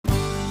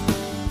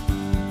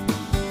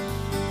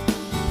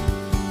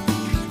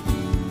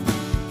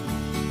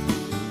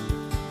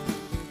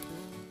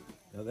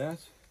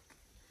that's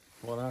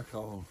what I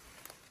call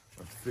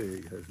a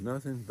fig. There's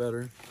nothing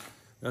better.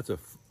 That's a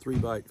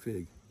 3-bite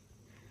fig.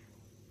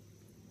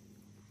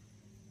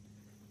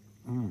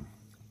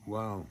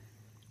 Wow.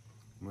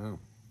 Wow.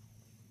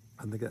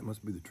 I think that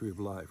must be the tree of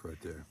life right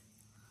there.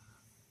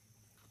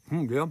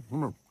 Gail,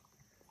 come on.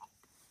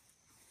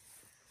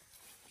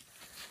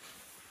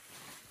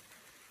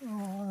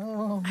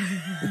 Oh.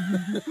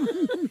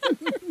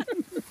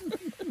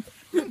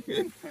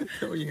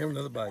 So you have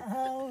another bite.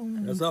 Oh.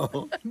 That's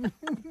all.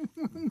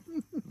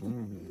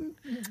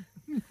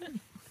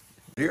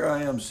 Here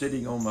I am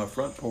sitting on my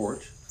front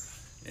porch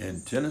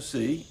in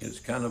Tennessee. It's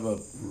kind of a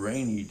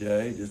rainy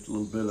day, just a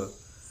little bit of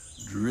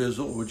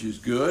drizzle, which is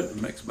good.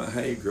 It makes my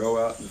hay grow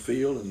out in the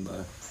field and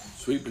my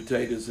sweet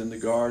potatoes in the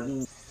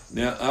garden.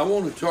 Now, I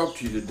want to talk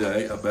to you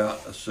today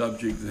about a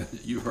subject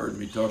that you heard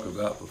me talk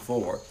about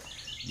before.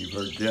 You've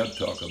heard Deb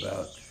talk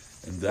about,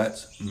 and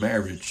that's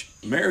marriage.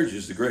 Marriage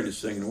is the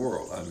greatest thing in the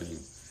world. I mean,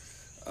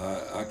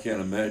 I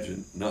can't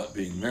imagine not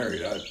being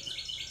married.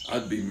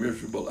 I'd be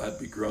miserable. I'd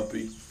be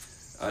grumpy.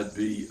 I'd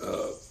be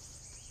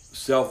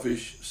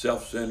selfish,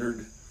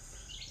 self-centered.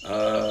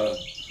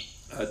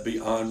 I'd be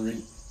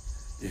ornery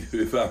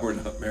if I were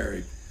not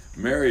married.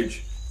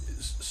 Marriage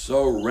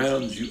so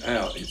rounds you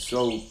out. It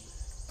so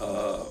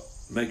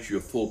makes you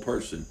a full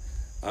person.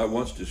 I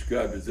once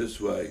described it this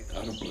way.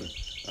 I don't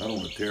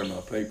want to tear my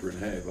paper in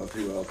half. I'll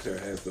tell you what, I'll tear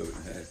half of it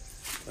in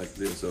half, like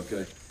this,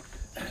 okay?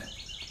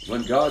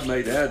 When God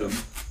made Adam,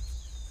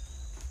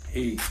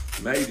 he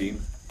made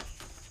him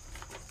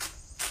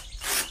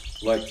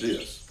like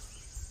this,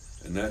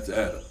 and that's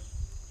Adam.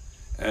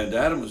 And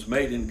Adam was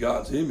made in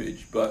God's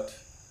image, but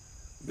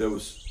there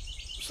was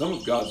some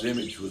of God's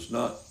image was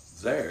not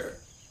there.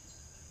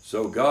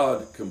 So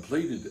God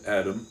completed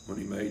Adam when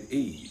he made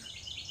Eve.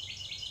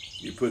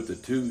 You put the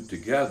two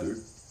together,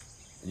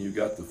 and you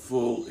got the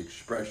full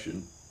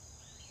expression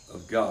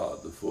of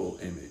God, the full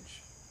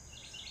image.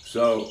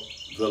 So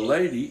the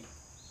lady,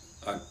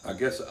 I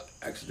guess I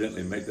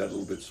accidentally made that a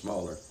little bit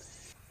smaller,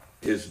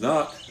 is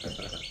not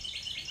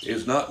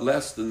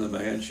less than the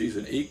man. She's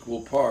an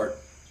equal part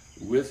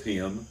with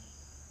him,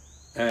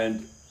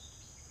 and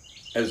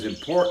as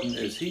important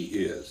as he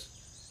is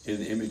in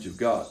the image of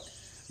God.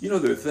 You know,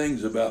 there are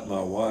things about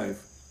my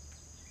wife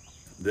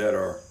that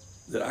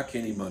I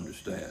can't even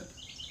understand.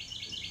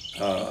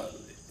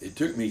 It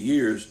took me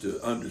years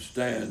to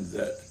understand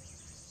that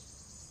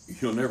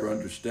you'll never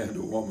understand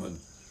a woman.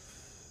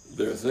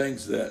 There are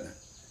things that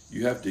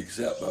you have to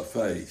accept by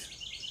faith.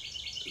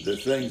 There are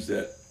things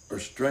that are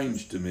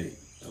strange to me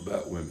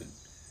about women.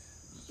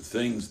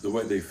 Things, the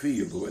way they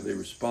feel, the way they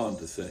respond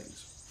to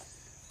things.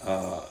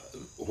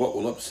 What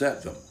will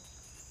upset them.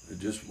 It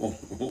just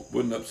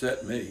wouldn't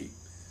upset me.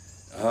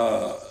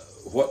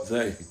 What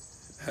they,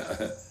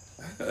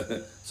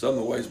 some of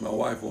the ways my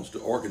wife wants to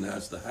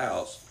organize the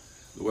house,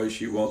 the way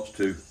she wants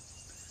to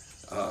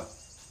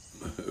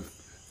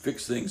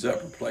fix things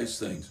up, replace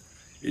things,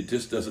 it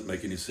just doesn't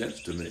make any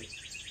sense to me.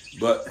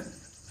 But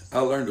I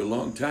learned a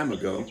long time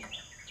ago,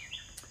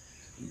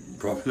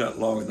 probably not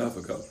long enough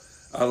ago,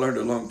 I learned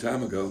a long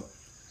time ago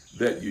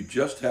that you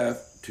just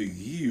have to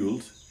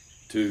yield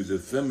to the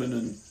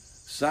feminine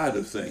side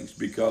of things,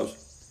 because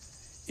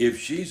if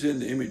she's in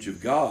the image of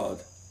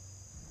God,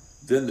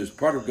 then there's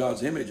part of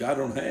God's image I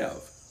don't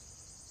have.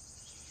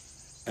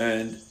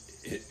 And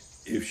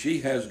if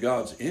she has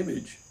God's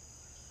image,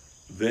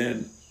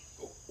 then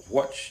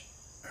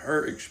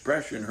her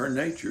expression, her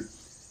nature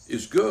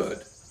is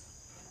good,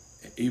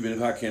 even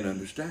if I can't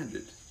understand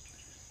it.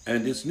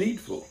 And it's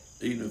needful,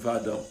 even if I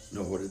don't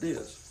know what it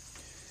is.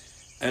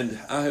 And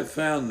I have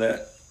found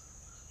that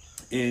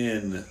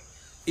in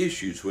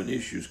issues, when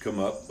issues come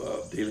up,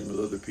 dealing with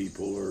other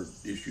people, or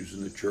issues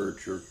in the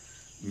church or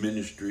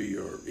ministry,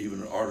 or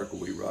even an article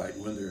we write,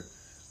 when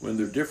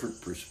there are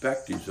different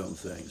perspectives on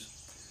things,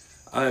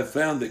 I have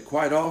found that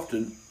quite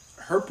often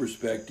her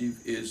perspective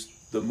is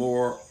the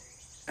more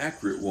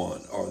accurate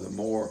one, or the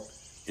more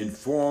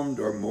informed,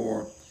 or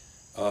more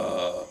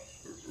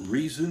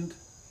reasoned,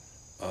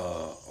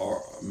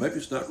 or maybe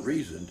it's not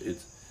reasoned.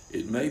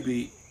 It may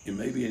be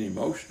an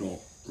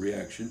emotional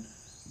reaction,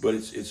 but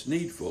it's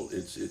needful.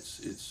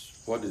 It's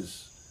what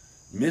is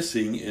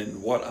missing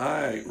in what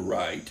I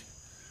write,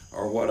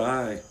 or what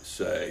I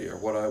say, or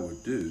what I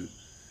would do.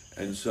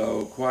 And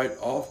so quite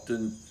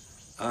often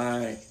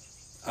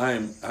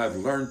I've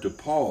learned to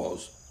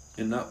pause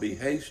and not be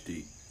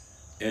hasty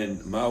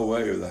in my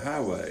way or the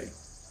highway,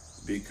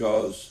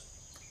 because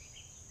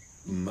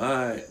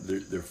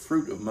the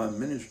fruit of my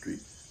ministry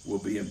will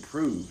be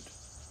improved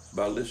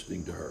by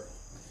listening to her.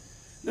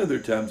 Now, there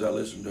are times I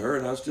listen to her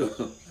and I still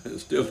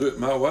do it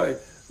my way,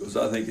 because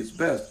I think it's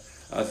best.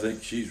 I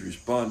think she's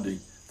responding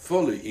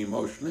fully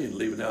emotionally and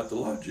leaving out the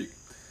logic.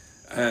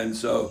 And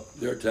so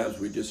there are times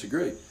we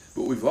disagree.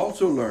 But we've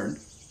also learned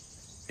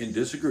in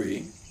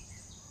disagreeing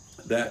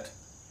that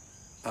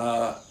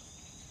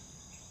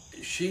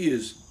she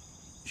is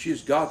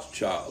God's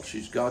child.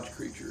 She's God's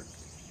creature.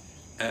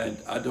 And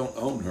I don't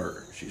own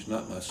her. She's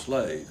not my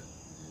slave.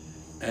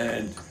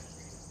 And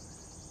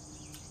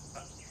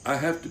I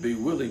have to be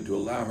willing to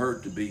allow her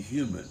to be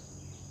human,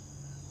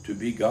 to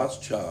be God's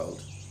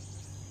child,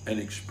 and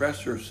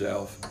express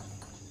herself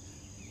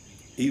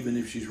even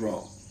if she's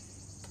wrong.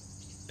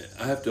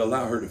 I have to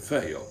allow her to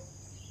fail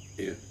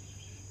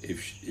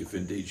if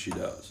indeed she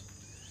does.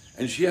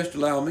 And she has to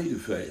allow me to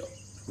fail,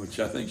 which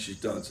I think she's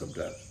done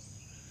sometimes.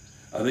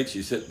 I think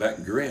she sits back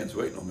and grins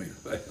waiting on me to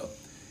fail.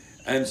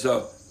 And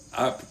so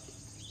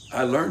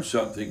I learned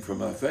something from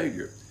my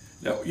failure.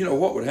 Now, you know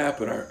what would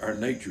happen? Our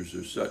natures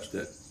are such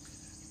that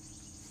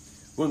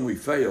when we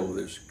fail,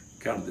 there's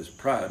kind of this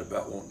pride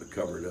about wanting to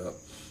cover it up.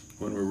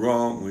 When we're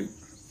wrong, we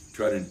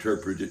try to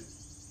interpret it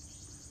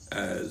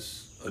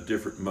as a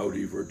different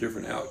motive or a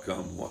different outcome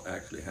of what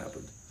actually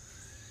happened.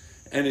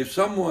 And if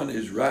someone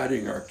is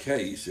writing our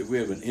case, if we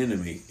have an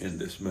enemy in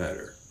this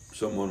matter,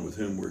 someone with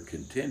whom we're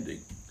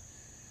contending,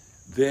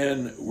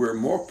 then we're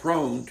more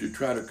prone to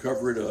try to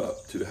cover it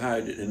up, to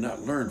hide it, and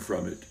not learn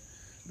from it,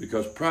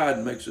 because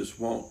pride makes us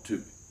want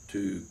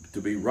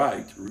to be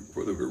right,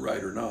 whether we're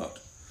right or not.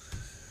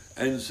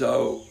 And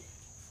so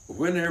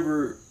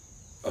whenever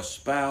a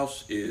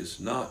spouse is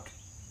not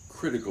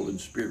critical in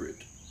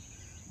spirit,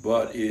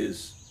 but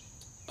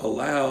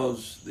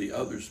allows the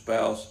other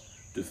spouse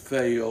to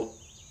fail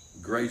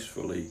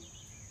gracefully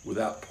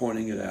without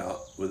pointing it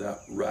out,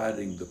 without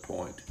riding the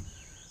point,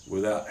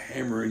 without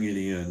hammering it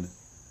in,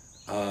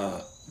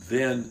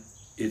 then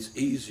it's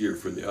easier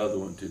for the other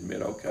one to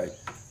admit, okay,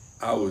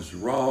 I was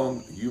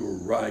wrong, you were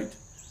right,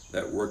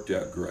 that worked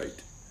out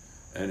great.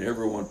 And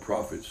everyone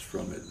profits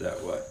from it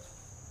that way.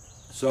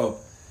 So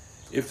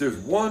if there's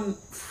one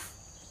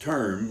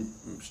term,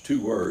 it's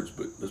two words,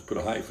 but let's put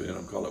a hyphen in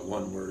them, call it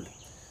one word.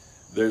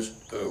 There's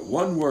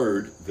one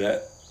word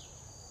that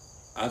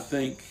I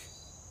think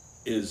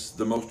is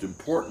the most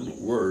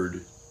important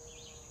word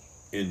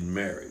in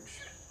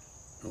marriage.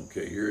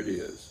 Okay, here it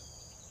is.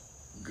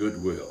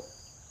 Goodwill.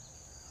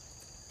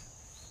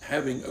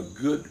 Having a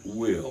good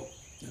will,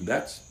 and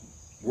that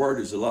word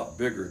is a lot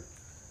bigger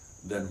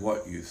than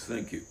what you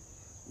think it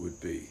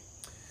would be.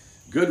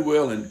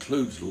 Goodwill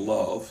includes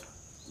love.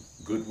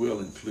 Goodwill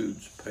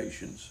includes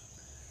patience.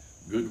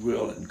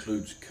 Goodwill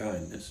includes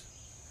kindness.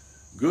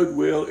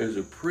 Goodwill is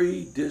a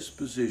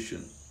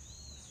predisposition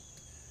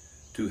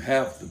to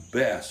have the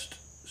best,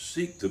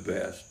 seek the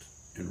best,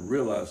 and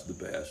realize the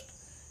best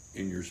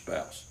in your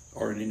spouse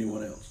or in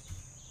anyone else.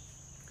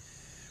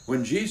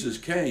 When Jesus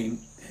came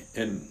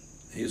and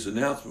his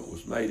announcement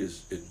was made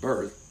at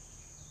birth,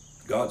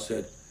 God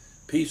said,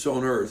 peace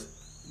on earth,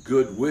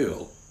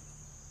 goodwill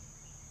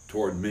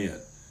toward men.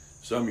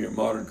 Some of your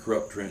modern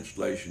corrupt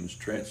translations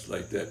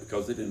translate that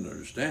because they didn't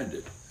understand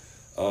it.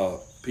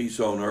 Peace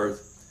on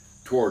earth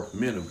toward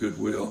men of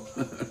goodwill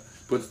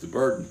puts the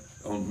burden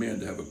on men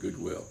to have a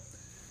goodwill.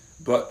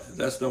 But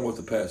that's not what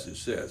the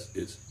passage says.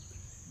 It's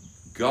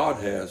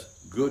God has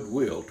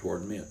goodwill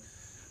toward men.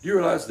 Do you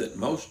realize that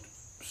most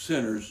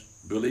sinners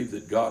believe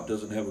that God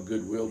doesn't have a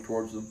goodwill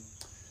towards them?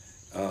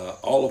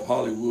 All of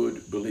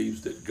Hollywood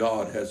believes that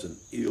God has an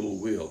ill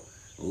will.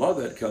 A lot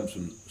of that comes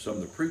from some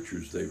of the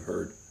preachers they've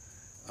heard,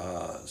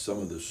 some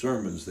of the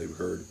sermons they've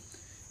heard,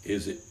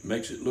 is it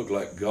makes it look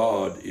like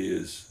God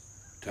is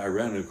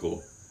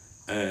tyrannical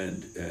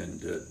and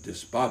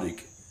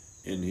despotic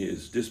in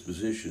his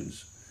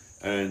dispositions,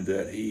 and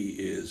that he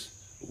is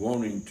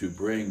wanting to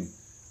bring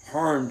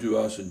harm to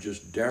us and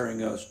just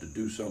daring us to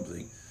do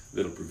something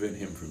that'll prevent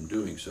him from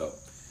doing so.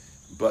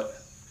 But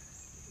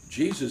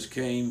Jesus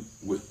came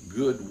with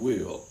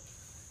goodwill.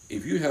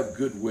 If you have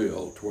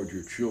goodwill toward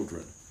your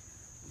children,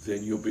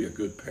 then you'll be a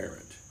good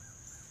parent.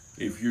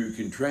 If you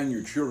can train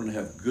your children to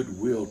have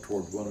goodwill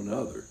toward one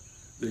another,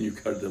 then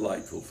you've got a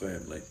delightful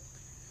family.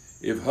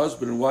 If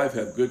husband and wife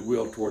have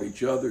goodwill toward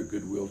each other,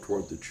 goodwill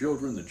toward the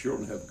children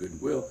have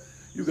goodwill,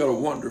 you've got a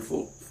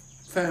wonderful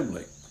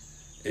family.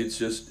 It's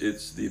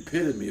the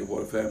epitome of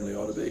what a family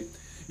ought to be.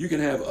 You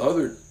can have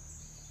other,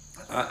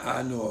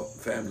 I know a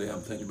family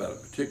I'm thinking about in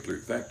particular.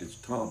 In fact, it's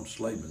Tom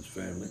Slayman's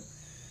family.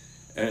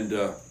 And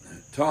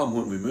Tom,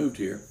 when we moved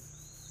here,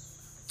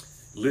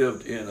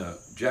 lived in a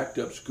jacked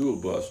up school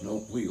bus, no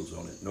wheels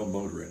on it, no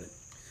motor in it,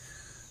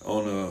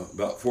 on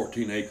about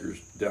 14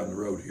 acres down the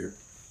road here.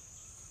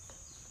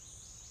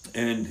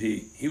 And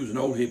he was an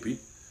old hippie,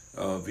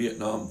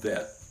 Vietnam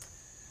vet,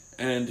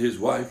 and his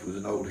wife was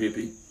an old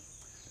hippie,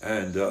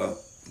 and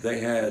they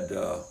had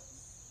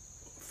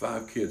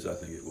 5 kids, I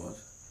think it was.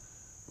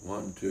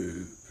 1,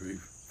 2, 3,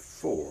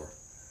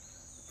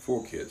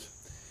 4 kids.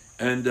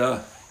 And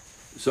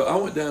so I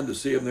went down to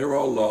see them. They were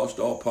all lost,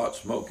 all pot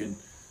smoking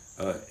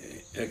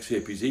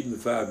ex-hippies. Even the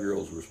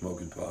 5-year-olds were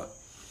smoking pot.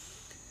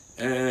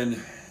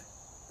 And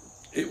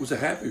it was a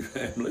happy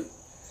family.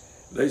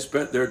 They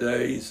spent their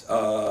days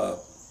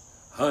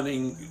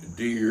hunting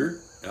deer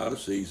out of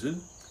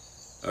season,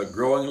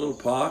 growing a little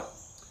pot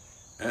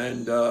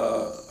and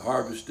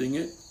harvesting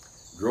it,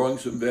 growing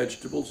some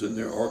vegetables in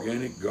their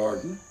organic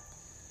garden,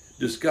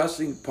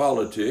 discussing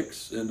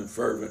politics in a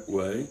fervent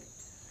way.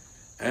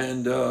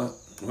 And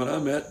when I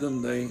met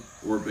them, they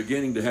were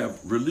beginning to have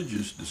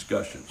religious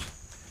discussions.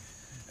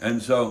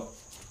 And so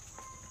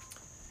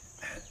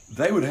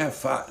they would have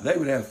fight. They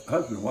would have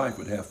husband and wife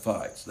would have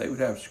fights. They would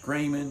have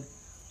screaming,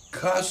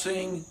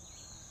 cussing,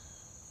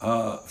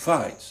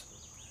 fights,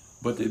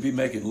 but they'd be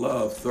making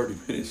love 30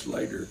 minutes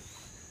later,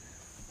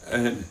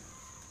 and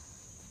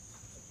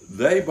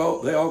they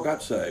all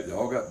got saved. They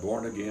all got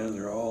born again.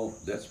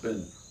 That's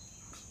been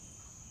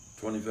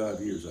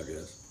 25 years, I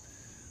guess.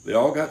 They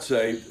all got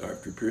saved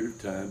after a period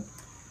of time,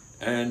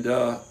 and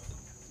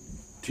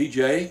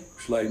T.J.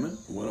 Slaman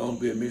went on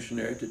to be a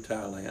missionary to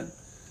Thailand.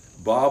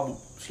 Bob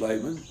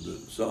Slaman, the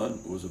son,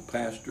 was a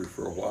pastor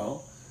for a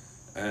while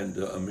and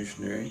a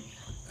missionary,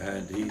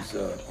 and he's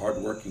a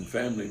hardworking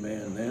family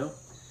man now.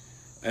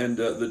 And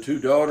the two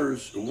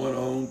daughters went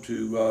on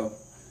to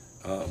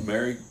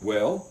marry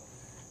well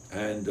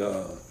and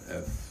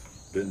have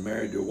been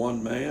married to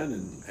one man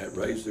and have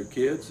raised their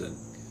kids. And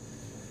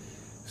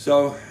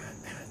so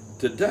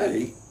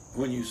today,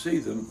 when you see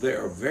them, they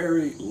are a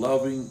very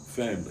loving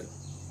family.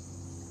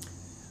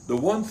 The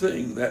one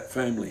thing that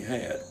family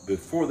had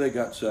before they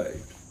got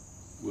saved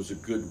was a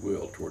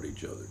goodwill toward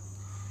each other.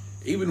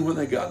 Even when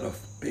they got in a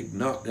big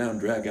knockdown,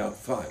 drag-out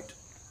fight,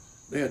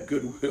 they had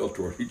goodwill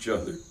toward each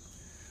other.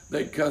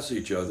 They'd cuss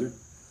each other,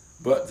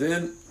 but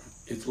then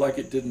it's like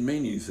it didn't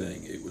mean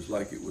anything. It was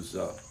like it was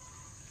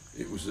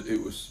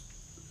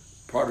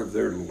part of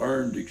their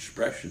learned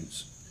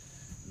expressions.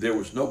 There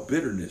was no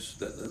bitterness.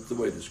 That's the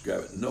way to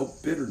describe it. No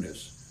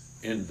bitterness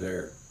in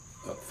their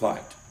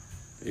fight.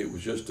 It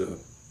was just a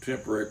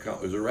temporary.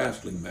 It was a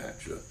wrestling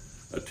match,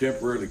 a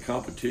temporary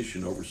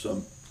competition over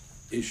some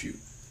issue,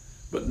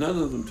 but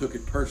none of them took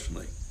it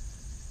personally,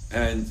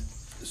 and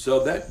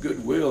so that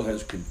goodwill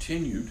has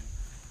continued.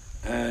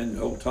 And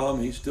old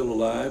Tom, he's still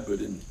alive, but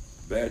in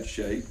bad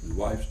shape. His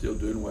wife's still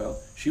doing well.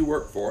 She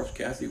worked for us.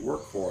 Kathy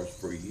worked for us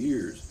for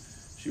years.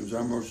 She was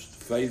our most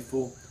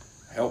faithful,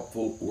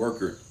 helpful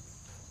worker.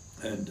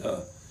 And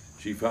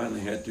she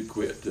finally had to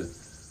quit to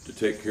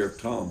take care of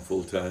Tom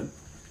full time.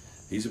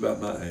 He's about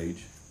my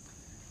age.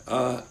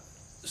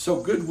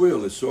 So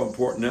goodwill is so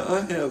important. Now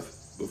I have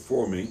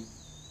before me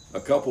a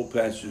couple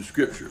passages of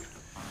scripture.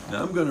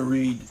 Now I'm going to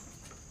read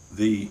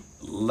the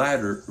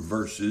latter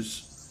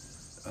verses,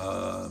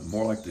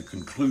 more like the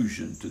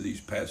conclusion to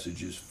these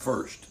passages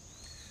first,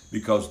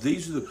 because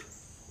these are the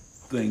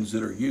things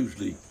that are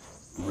usually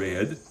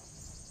read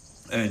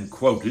and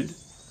quoted,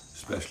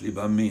 especially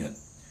by men.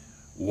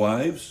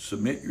 Wives,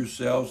 submit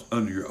yourselves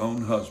unto your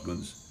own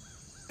husbands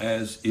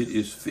as it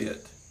is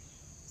fit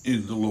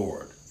in the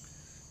Lord.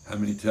 How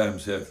many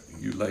times have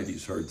you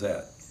ladies heard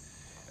that?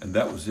 And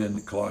that was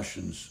in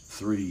Colossians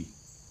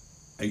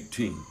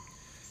 3:18.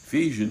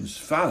 Ephesians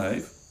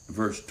 5,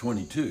 verse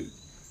 22.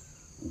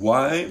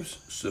 Wives,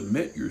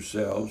 submit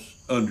yourselves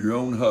unto your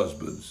own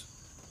husbands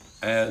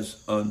as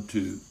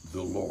unto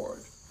the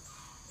Lord.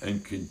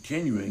 And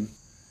continuing,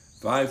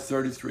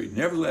 5:33.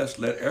 Nevertheless,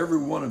 let every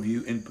one of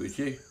you in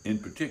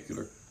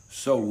particular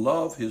so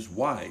love his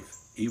wife,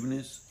 even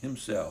as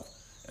himself,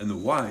 and the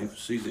wife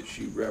see that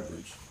she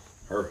reverence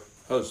her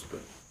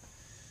husband.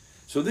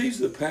 So these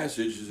are the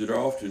passages that are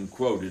often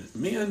quoted.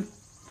 Men,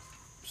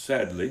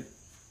 sadly,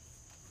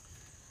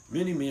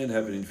 many men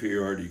have an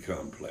inferiority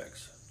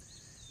complex.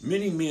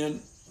 Many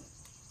men,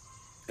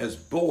 as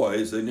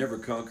boys, they never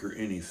conquer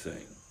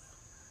anything.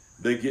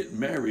 They get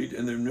married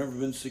and they've never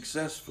been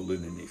successful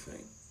in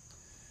anything.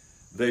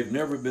 They've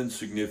never been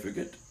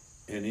significant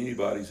in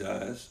anybody's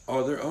eyes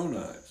or their own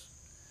eyes.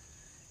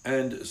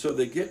 And so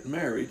they get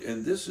married,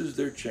 and this is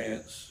their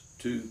chance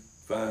to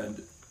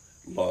find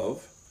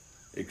love,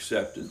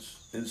 acceptance,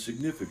 and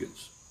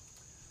significance.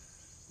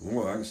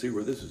 Well, I can see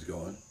where this is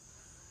going.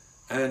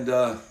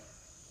 And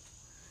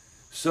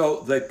so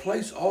they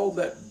place all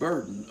that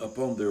burden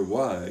upon their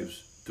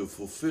wives to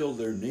fulfill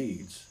their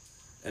needs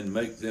and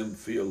make them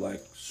feel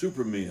like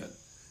supermen,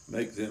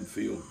 make them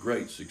feel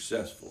great,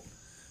 successful.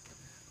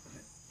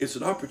 It's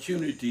an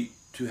opportunity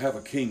to have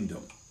a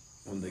kingdom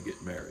when they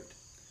get married.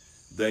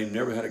 They've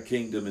never had a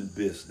kingdom in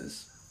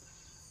business.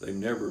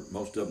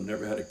 Most of them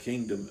never had a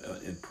kingdom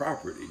in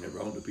property, never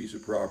owned a piece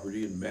of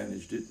property and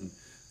managed it and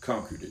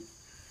conquered it.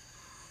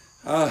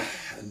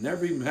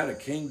 Never even had a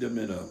kingdom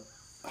in a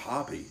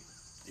hobby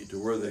to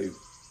where they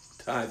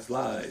tie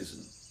flies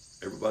and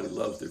everybody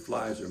loves their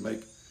flies, or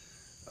make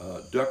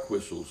duck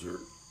whistles or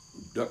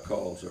duck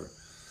calls, or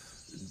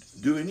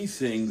do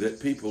anything that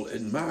people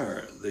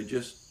admire. They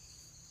just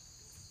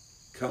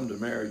come to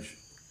marriage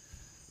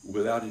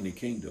without any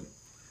kingdom.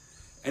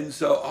 And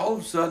so all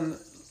of a sudden,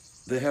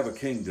 they have a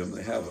kingdom.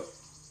 They have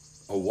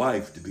a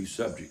wife to be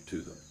subject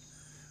to them.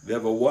 They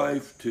have a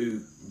wife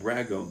to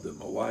brag on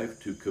them, a wife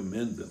to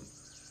commend them,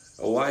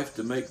 a wife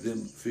to make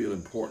them feel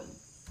important.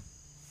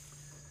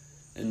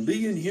 And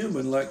being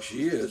human like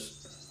she is,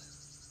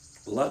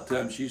 a lot of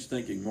times she's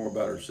thinking more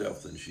about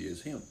herself than she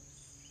is him.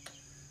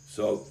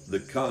 So the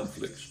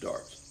conflict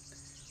starts.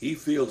 He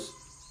feels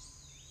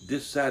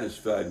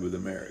dissatisfied with the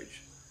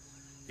marriage.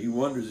 He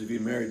wonders if he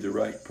married the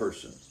right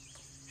person.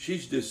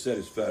 She's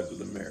dissatisfied with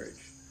the marriage.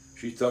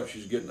 She thought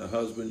she's getting a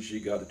husband, she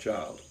got a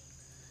child.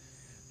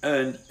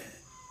 And,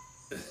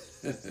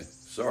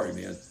 sorry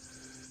man,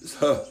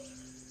 so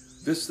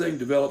this thing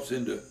develops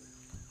into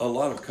a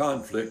lot of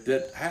conflict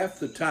that half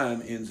the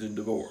time ends in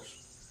divorce.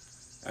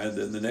 And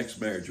then the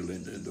next marriage will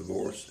end in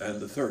divorce, and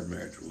the third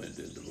marriage will end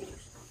in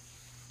divorce.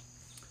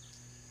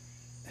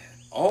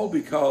 All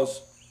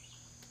because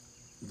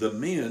the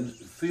men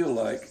feel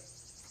like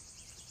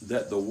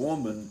that the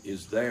woman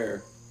is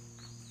there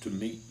to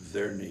meet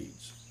their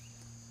needs.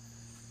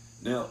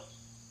 Now,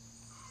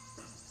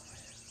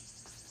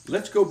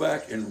 let's go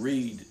back and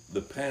read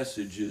the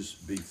passages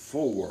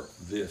before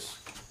this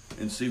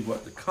and see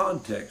what the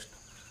context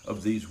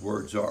of these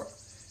words are.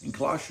 In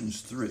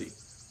Colossians 3,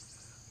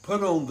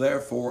 put on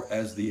therefore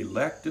as the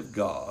elect of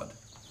God,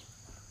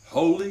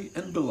 holy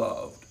and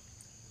beloved,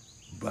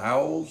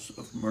 bowels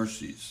of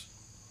mercies,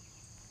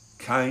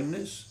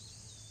 kindness,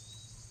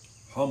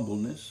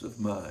 humbleness of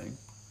mind,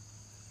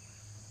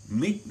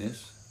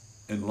 meekness,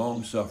 and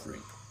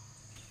long-suffering.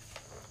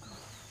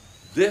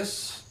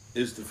 This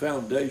is the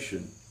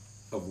foundation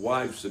of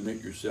wives.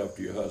 Submit yourself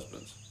to your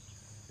husbands.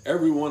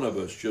 Every one of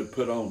us should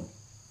put on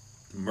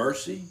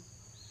mercy,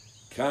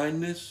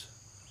 kindness,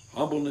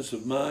 humbleness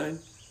of mind,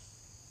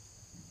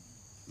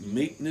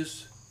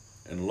 meekness,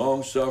 and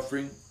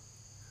long-suffering,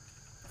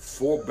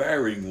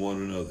 forbearing one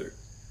another,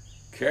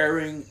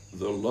 carrying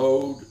the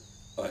load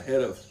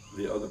ahead of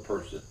the other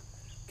person,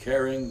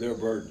 carrying their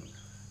burden,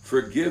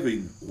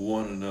 forgiving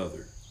one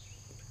another.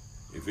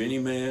 If any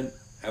man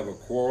have a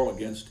quarrel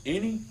against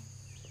any,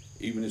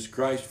 even as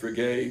Christ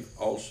forgave,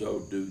 also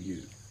do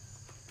you.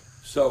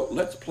 So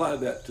let's apply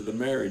that to the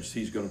marriage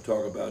he's going to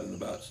talk about in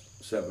about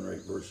 7 or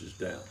 8 verses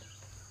down.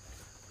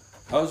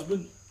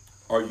 Husband,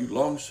 are you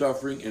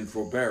long-suffering and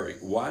forbearing?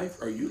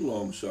 Wife, are you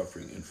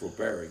long-suffering and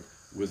forbearing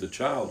with the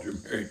child you're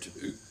married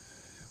to,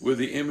 with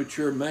the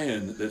immature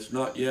man that's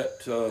not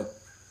yet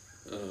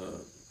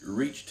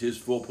reached his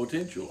full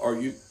potential? Are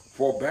you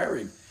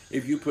forbearing?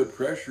 If you put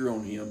pressure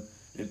on him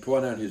and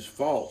point out his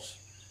faults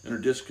and are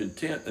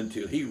discontent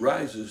until he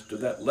rises to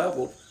that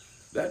level,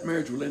 that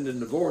marriage will end in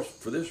divorce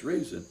for this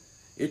reason.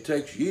 It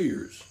takes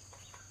years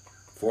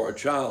for a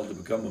child to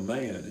become a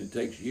man. It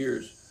takes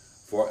years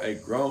for a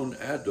grown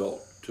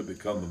adult to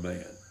become a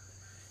man.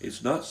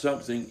 It's not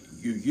something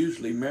you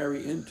usually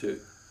marry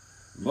into.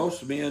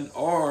 Most men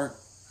are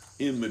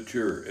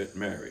immature at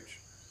marriage,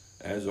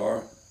 as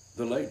are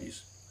the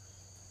ladies.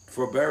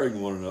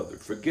 Forbearing one another,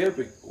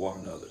 forgiving one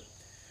another.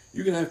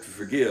 You're going to have to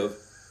forgive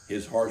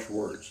his harsh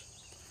words.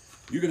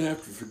 You're going to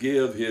have to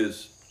forgive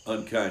his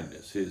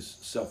unkindness, his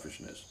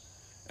selfishness.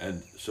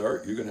 And,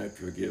 sir, you're going to have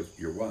to forgive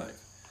your wife.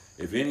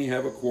 If any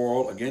have a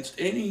quarrel against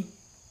any,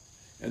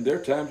 and there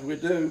are times we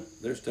do.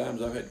 There's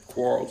times I've had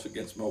quarrels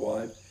against my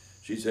wife.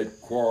 She's had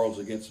quarrels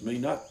against me,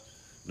 not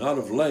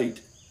of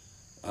late,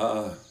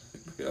 because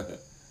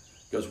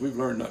we've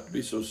learned not to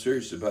be so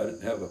serious about it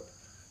and have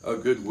a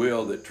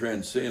goodwill that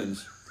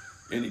transcends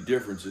any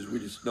differences. We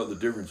just know the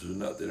differences are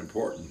not that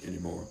important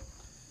anymore.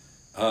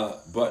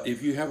 But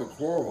if you have a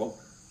quarrel,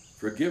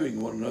 forgiving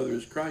one another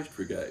as Christ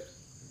forgave,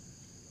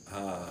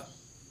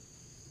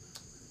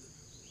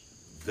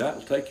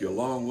 that'll take you a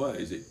long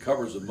ways. It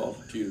covers a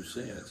multitude of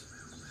sins.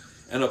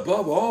 And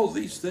above all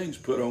these things,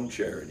 put on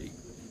charity.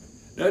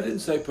 Now, I didn't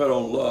say put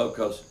on love,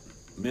 because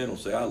men will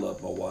say, I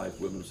love my wife.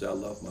 Women will say, I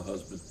love my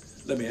husband.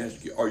 Let me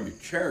ask you, are you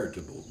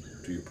charitable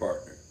to your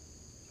partner?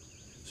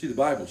 See, the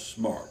Bible's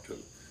smart. A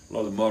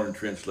lot of the modern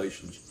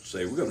translations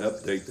say, we're going to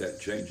update that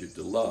and change it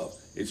to love.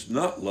 It's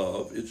not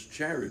love, it's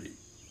charity.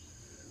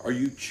 Are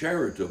you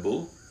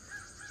charitable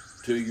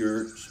to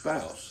your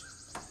spouse?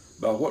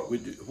 By what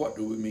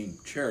do we mean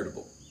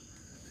charitable?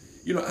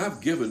 You know, I've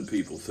given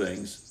people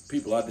things,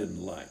 people I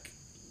didn't like.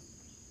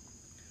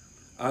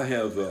 I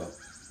have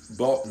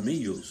bought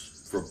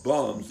meals for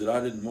bums that I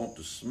didn't want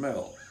the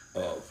smell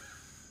of,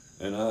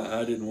 and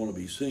I didn't want to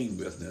be seen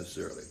with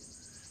necessarily,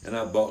 and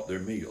I bought their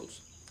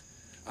meals.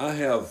 I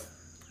have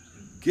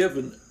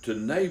given to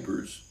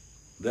neighbors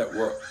that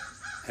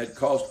had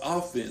caused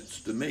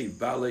offense to me,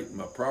 violating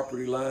my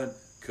property line,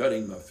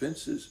 cutting my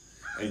fences,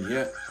 and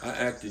yet I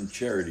act in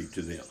charity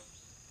to them.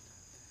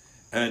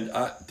 And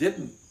I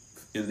didn't,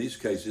 in these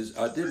cases,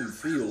 I didn't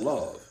feel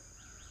love,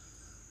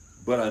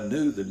 but I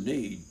knew the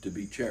need to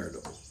be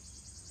charitable.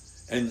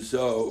 And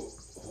so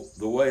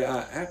the way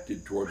I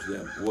acted towards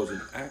them was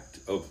an act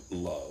of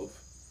love,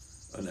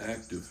 an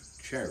act of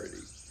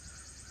charity.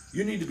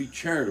 You need to be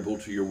charitable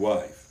to your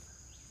wife.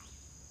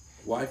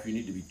 Wife, you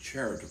need to be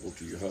charitable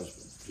to your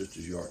husband, just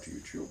as you are to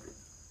your children.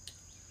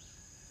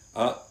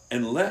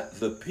 And let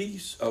the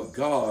peace of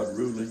God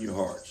rule in your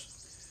hearts.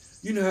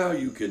 You know how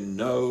you can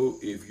know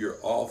if you're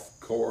off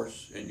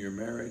course in your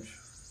marriage?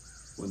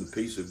 When the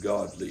peace of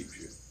God leaves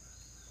you.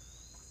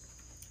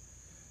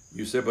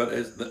 You say, but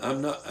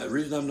the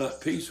reason I'm not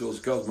peaceful is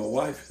because my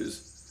wife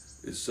is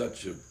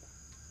such a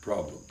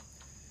problem.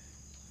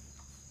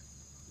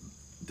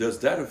 Does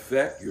that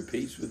affect your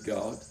peace with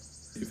God?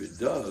 If it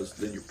does,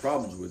 then your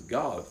problem's with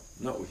God,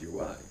 not with your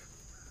wife.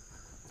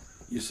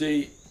 You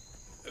see,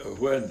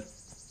 when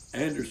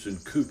Anderson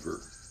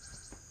Cooper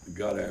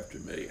got after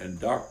me and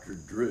Dr.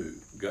 Drew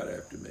got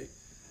after me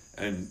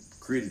and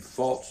created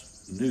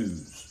false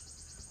news,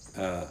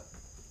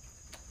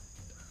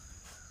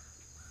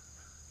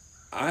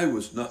 I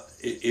was not,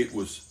 it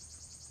was,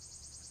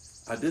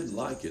 I didn't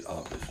like it,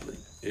 obviously.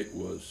 It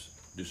was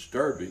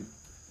disturbing.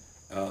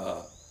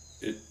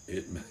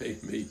 It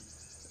made me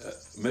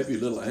maybe a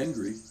little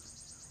angry,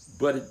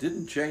 but it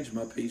didn't change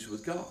my peace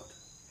with God.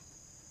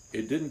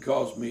 It didn't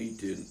cause me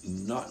to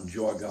not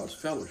enjoy God's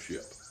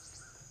fellowship.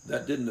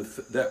 That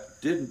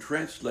didn't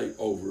translate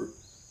over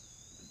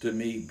to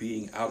me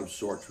being out of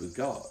sorts with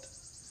God.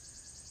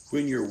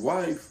 When your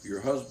wife,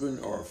 your husband,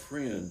 or a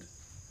friend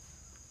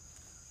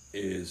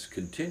is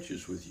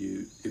contentious with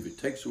you, if it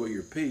takes away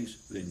your peace,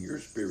 then your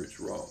spirit's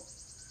wrong.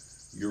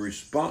 Your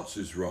response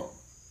is wrong.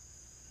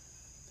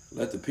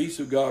 Let the peace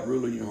of God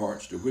rule in your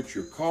hearts, to which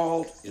you're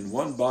called in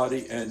one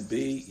body, and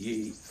be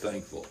ye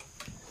thankful.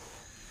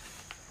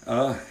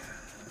 Here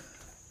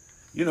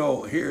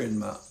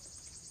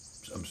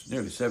I'm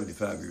nearly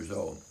 75 years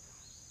old.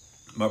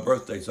 My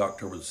birthday's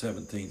October the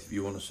 17th, if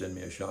you want to send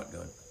me a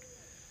shotgun.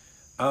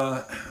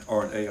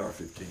 Or an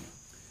AR-15.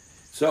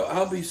 So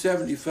I'll be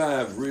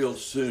 75 real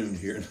soon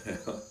here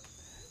now.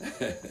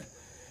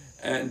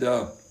 And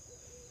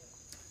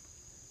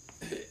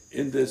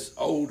in this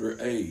older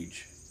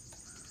age,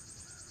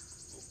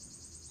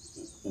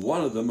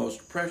 one of the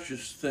most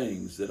precious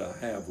things that I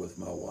have with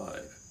my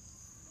wife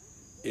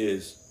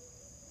is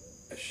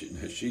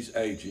she's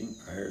aging,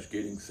 her hair's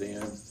getting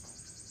thin,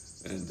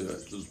 and a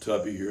little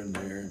tubby here and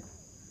there,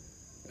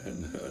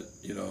 and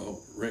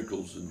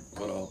wrinkles and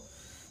what all.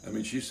 I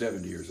mean, she's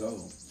 70 years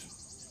old.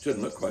 She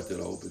doesn't look quite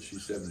that old, but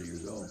she's 70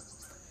 years old.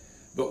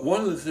 But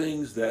one of the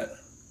things that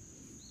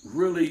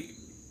really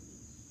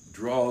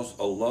draws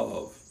a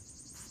love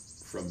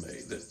from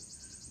me, that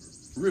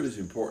really is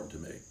important to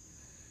me,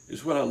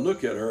 is when I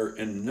look at her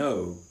and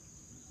know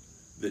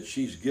that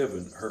she's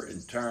given her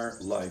entire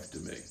life to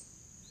me.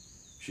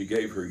 She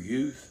gave her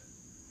youth,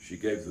 she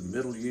gave the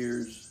middle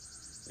years,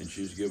 and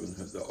she's given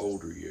her the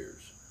older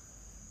years.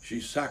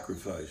 She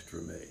sacrificed for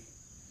me.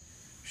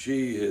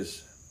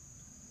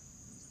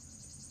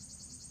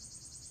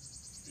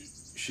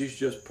 She's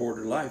just poured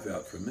her life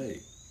out for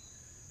me.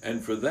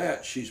 And for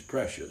that, she's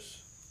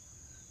precious.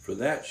 For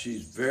that,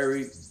 she's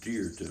very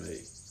dear to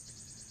me.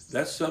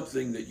 That's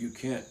something that you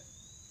can't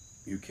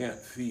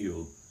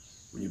feel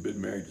when you've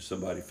been married to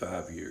somebody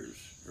 5 years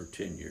or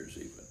 10 years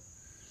even.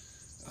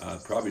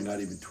 Probably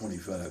not even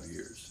 25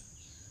 years.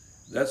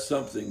 That's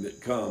something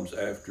that comes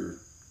after,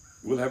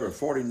 we'll have our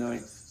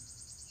 49th,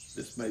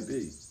 this may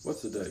be.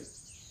 What's the date?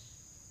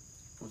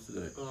 What's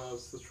the date?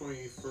 It's the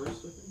 21st, I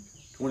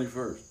think.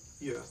 21st.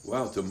 Yeah.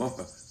 Wow,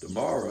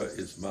 tomorrow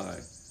is my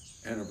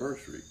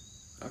anniversary.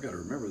 I got to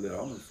remember that. I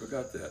almost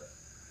forgot that.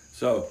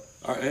 So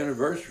our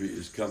anniversary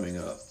is coming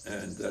up,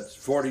 and that's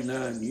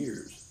 49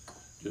 years,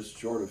 just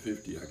short of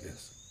 50, I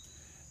guess.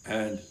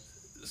 And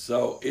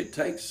so it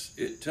takes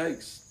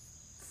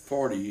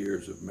 40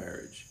 years of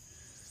marriage.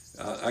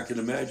 I can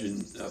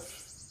imagine.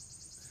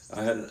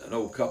 I had an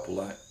old couple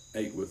I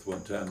ate with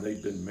one time.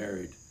 They'd been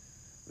married.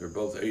 They're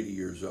both 80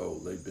 years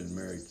old. They'd been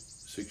married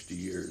 60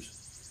 years.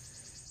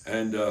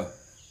 And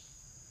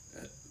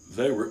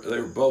they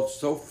were both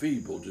so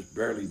feeble, just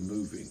barely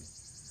moving,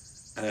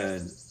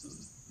 and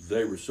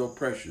they were so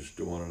precious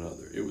to one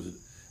another.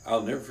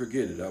 I'll never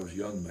forget it. I was a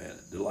young man,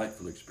 a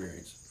delightful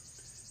experience.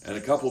 And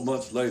a couple of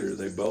months later,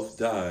 they both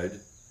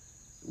died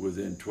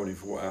within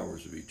 24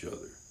 hours of each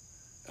other,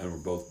 and were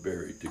both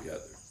buried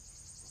together.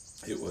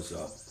 It was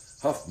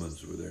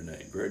Huffmans were their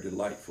name. Very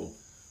delightful,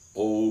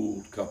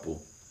 old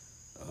couple.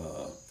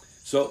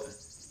 So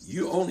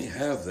you only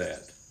have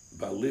that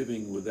by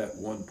living with that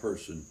one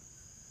person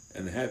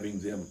and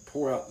having them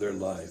pour out their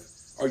life.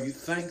 Are you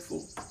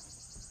thankful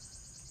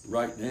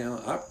right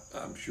now?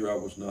 I'm sure I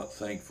was not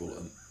thankful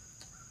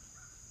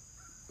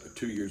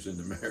 2 years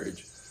into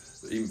marriage,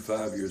 even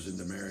 5 years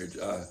into marriage.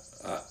 I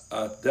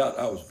doubt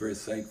I was very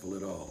thankful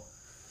at all.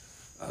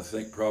 I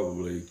think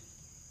probably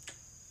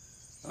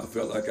I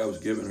felt like I was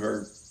giving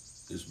her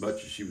as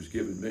much as she was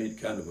giving me,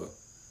 kind of a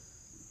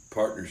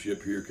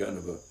partnership here, kind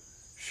of a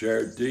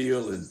shared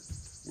deal, and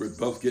we're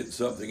both getting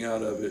something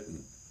out of it,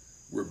 and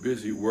we're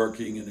busy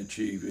working and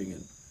achieving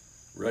and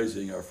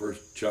raising our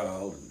first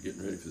child and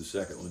getting ready for the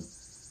second one.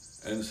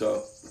 And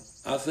so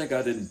I think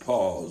I didn't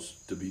pause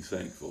to be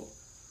thankful.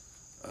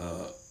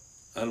 I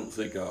don't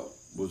think I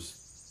was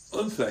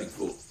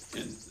unthankful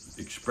in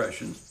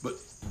expressions, but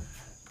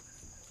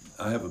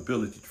I have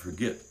ability to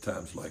forget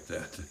times like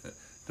that,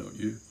 don't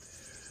you?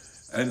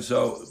 And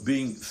so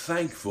being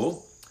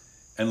thankful,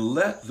 and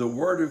let the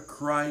word of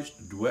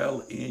Christ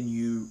dwell in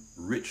you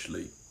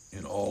richly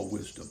in all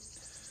wisdom.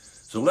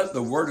 So let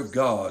the word of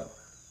God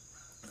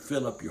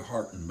fill up your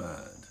heart and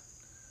mind.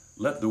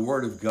 Let the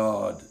word of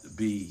God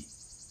be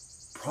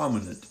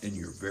prominent in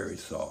your very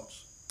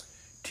thoughts.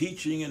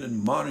 Teaching and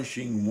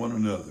admonishing one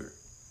another.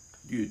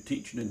 Do you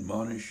teach and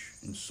admonish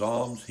in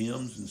psalms,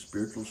 hymns, and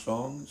spiritual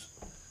songs?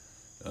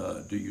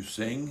 Do you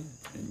sing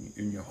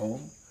in your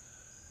home?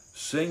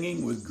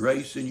 Singing with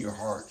grace in your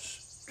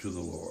hearts to the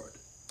Lord.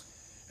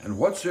 And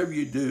whatsoever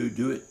you do,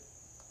 do it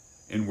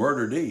in word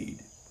or deed.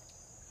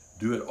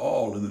 Do it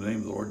all in the name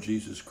of the Lord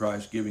Jesus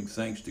Christ, giving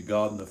thanks to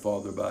God and the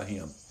Father by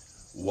him.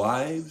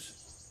 Wives,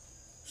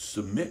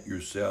 submit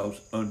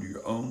yourselves unto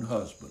your own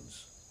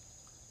husbands,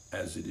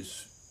 as it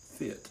is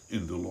fit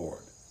in the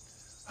Lord.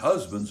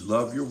 Husbands,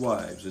 love your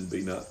wives and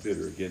be not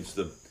bitter against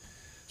them.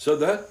 So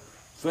that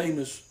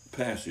famous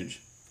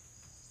passage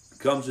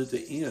comes at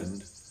the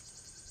end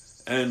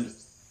and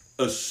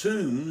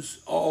assumes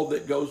all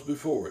that goes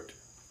before it.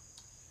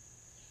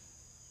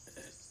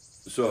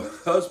 So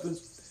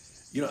husbands,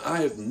 I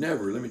have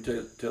never, let me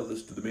tell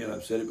this to the men,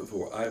 I've said it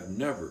before, I have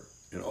never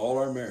in all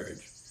our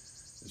marriage,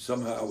 and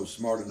somehow I was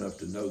smart enough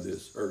to know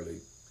this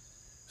early,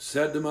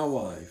 said to my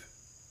wife,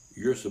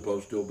 you're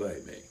supposed to obey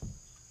me.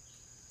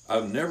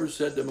 I've never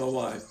said to my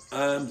wife,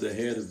 I'm the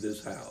head of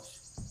this house.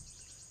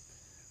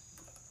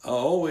 I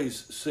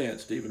always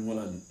sensed, even when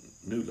I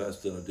knew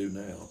less than I do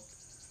now,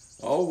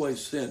 I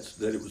always sensed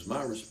that it was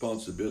my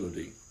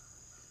responsibility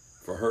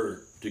for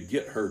her to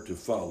get her to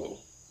follow.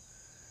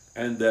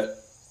 And that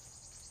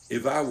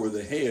if I were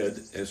the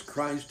head, as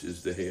Christ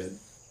is the head,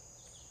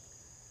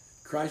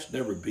 Christ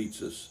never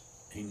beats us.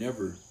 He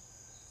never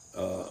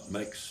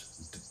makes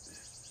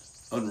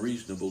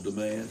unreasonable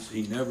demands.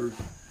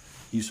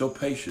 He's so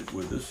patient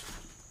with us.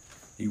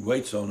 He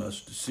waits on us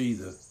to see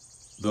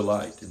the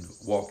light and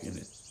walk in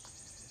it.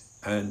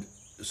 And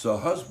so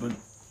husband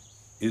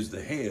is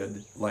the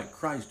head like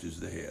Christ is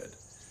the head.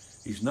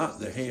 He's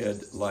not the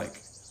head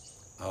like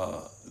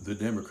the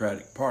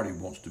Democratic Party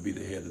wants to be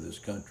the head of this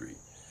country.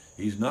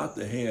 He's not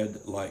the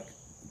head like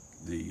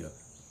the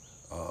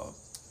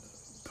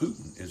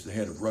Putin is the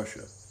head of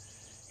Russia.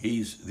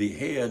 He's the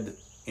head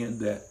in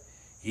that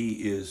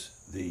he is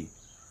the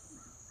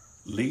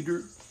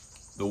leader,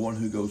 the one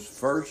who goes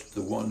first,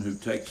 the one who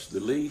takes the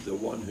lead, the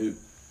one who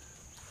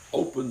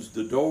opens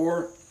the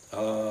door,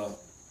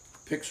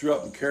 picks her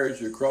up and carries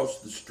her across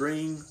the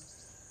stream,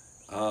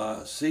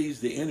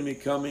 sees the enemy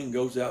coming,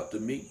 goes out to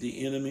meet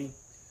the enemy.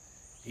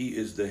 He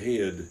is the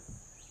head.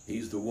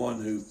 He's the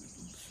one who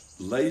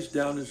lays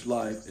down his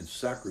life and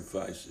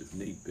sacrifice, if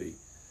need be,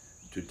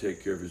 to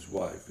take care of his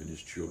wife and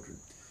his children.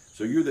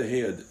 So you're the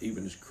head,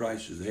 even as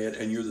Christ is the head,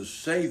 and you're the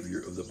Savior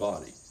of the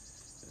body.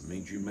 It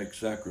means you make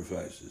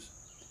sacrifices.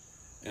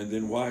 And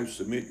then wives,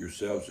 submit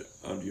yourselves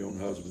unto your own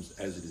husbands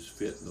as it is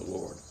fit in the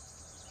Lord.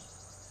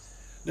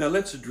 Now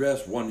let's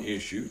address one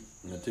issue.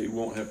 And I tell you, we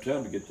won't have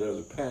time to get to the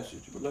other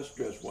passage, but let's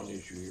address one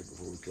issue here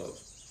before we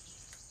close.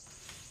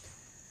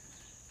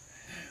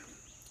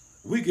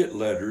 We get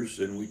letters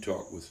and we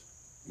talk with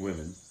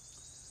women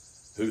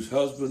whose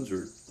husbands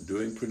are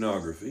doing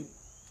pornography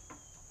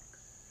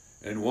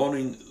and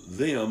wanting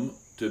them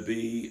to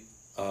be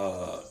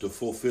to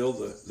fulfill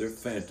their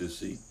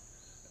fantasy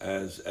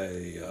as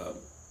a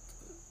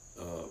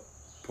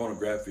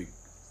pornographic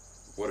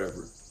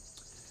whatever.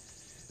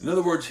 In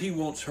other words, he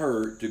wants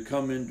her to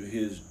come into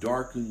his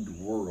darkened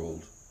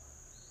world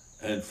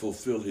and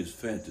fulfill his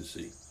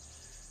fantasy.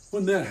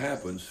 When that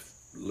happens,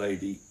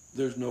 lady,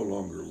 there's no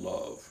longer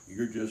love.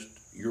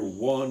 You're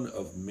one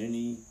of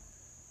many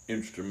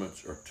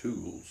instruments or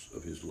tools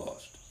of his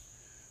lust.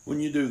 When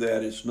you do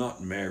that, it's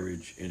not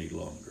marriage any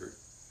longer.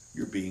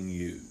 You're being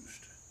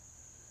used.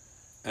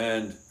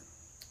 And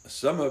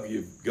some of you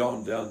have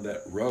gone down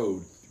that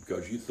road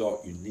because you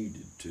thought you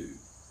needed to.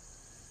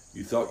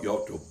 You thought you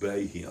ought to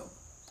obey him.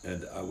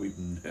 And we've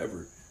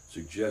never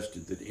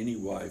suggested that any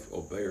wife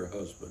obey her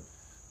husband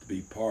to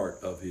be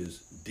part of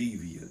his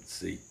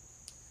deviancy.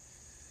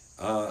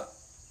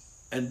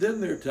 And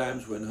then there are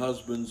times when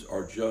husbands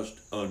are just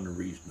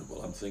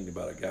unreasonable. I'm thinking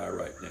about a guy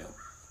right now.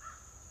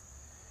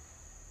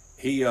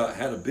 He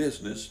had a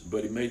business,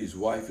 but he made his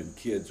wife and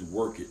kids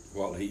work it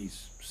while he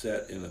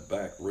sat in a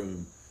back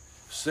room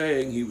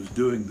saying he was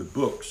doing the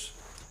books,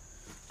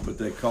 but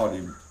they caught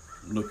him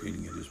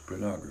looking at his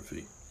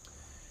pornography.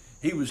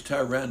 He was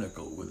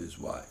tyrannical with his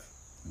wife,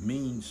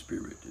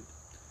 mean-spirited,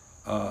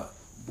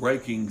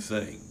 breaking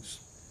things,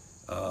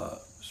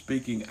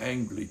 speaking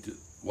angrily to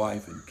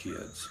wife and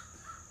kids,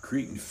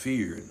 creating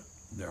fear in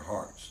their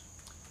hearts.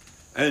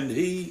 And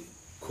he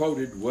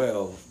quoted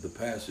well the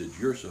passage,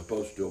 you're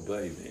supposed to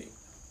obey me.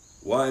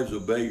 Wives,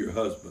 obey your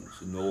husbands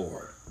in the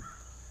Lord.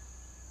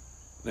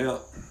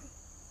 Now,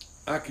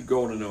 I could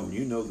go on and on.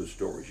 You know the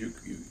stories.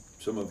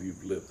 Some of you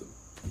have lived them.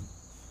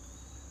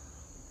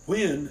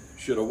 When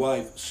should a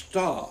wife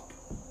stop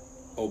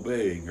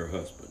obeying her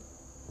husband?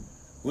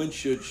 When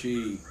should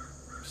she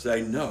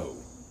say no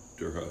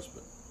to her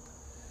husband?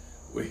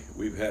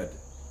 We've had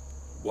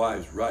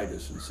wives write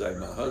us and say,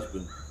 my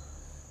husband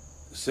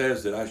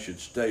says that I should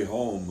stay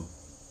home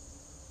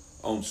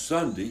on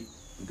Sunday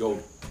and go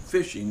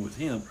fishing with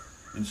him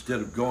instead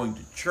of going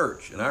to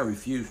church, and I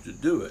refuse to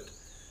do it.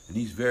 And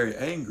he's very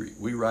angry.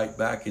 We write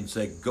back and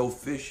say, go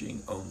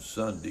fishing on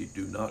Sunday,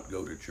 do not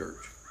go to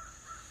church.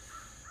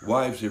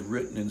 Wives have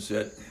written and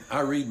said,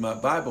 I read my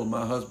Bible,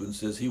 my husband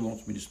says he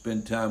wants me to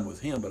spend time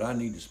with him, but I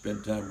need to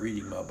spend time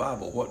reading my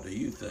Bible. What do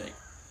you think?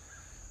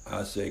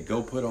 I say,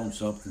 go put on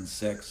something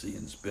sexy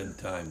and spend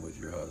time with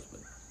your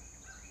husband.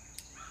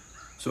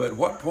 So at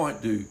what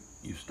point do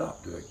you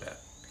stop doing that?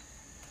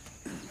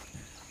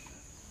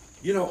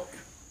 You know,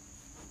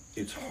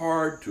 it's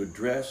hard to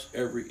address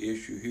every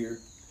issue here,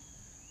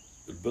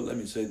 but let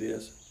me say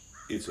this.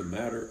 It's a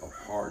matter of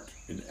heart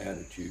and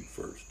attitude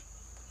first.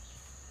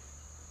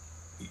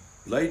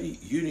 Lady,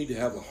 you need to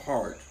have a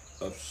heart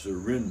of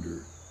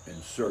surrender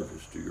and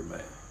service to your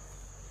man.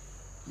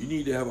 You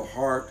need to have a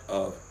heart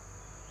of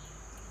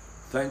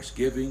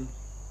thanksgiving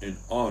and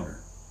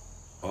honor.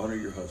 Honor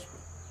your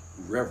husband.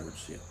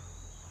 Reverence him.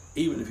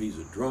 Even if he's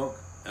a drunk,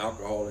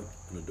 alcoholic,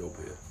 and a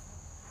dopehead.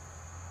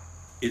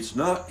 It's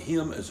not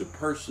him as a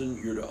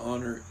person you're to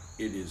honor.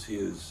 It is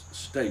his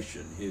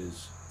station,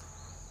 his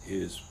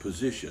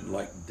position.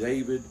 Like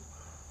David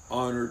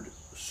honored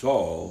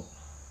Saul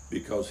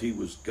because he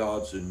was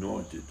God's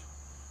anointed.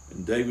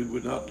 And David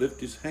would not lift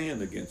his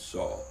hand against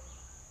Saul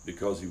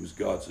because he was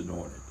God's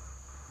anointed.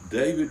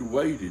 David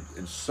waited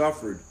and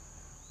suffered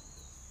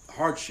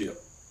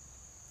hardship,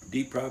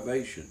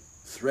 deprivation,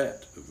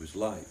 threat of his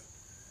life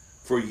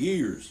for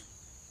years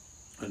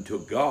until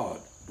God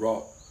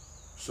brought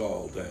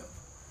Saul down.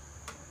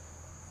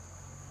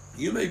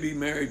 You may be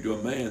married to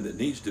a man that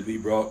needs to be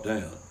brought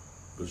down,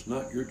 but it's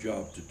not your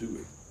job to do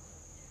it.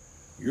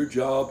 Your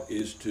job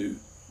is to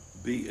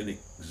be an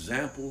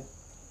example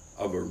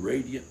of a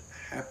radiant,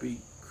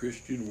 happy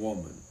Christian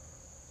woman.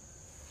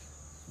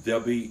 There'll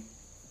be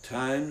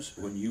times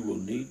when you will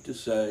need to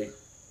say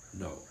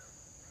no.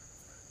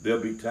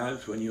 There'll be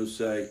times when you'll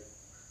say,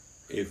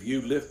 if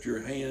you lift your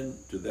hand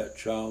to that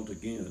child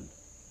again,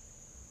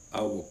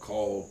 I will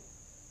call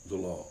the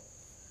law.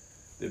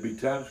 There'll be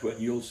times when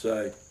you'll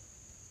say,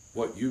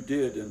 what you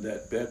did in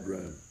that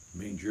bedroom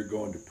means you're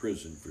going to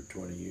prison for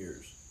 20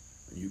 years.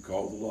 And you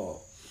call the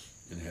law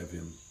and have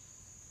him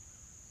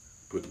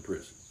put in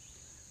prison.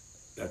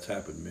 That's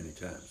happened many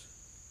times.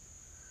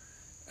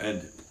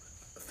 And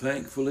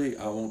thankfully,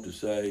 I want to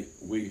say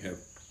we have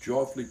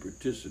joyfully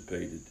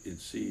participated in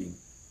seeing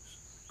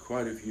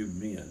quite a few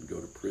men go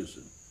to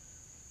prison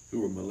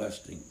who were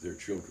molesting their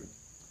children.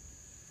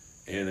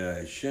 In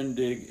a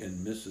shindig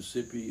in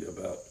Mississippi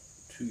about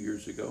 2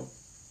 years ago,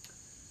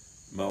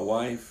 my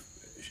wife,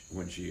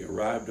 when she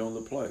arrived on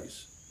the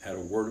place, had a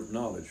word of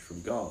knowledge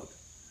from God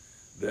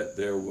that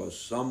there was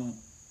some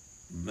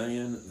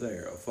man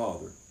there, a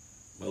father,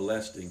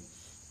 molesting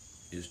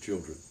his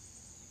children.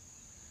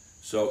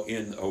 So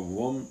in a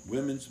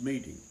women's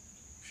meeting,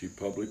 she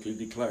publicly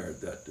declared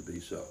that to be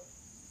so.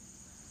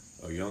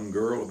 A young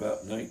girl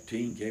about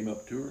 19 came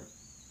up to her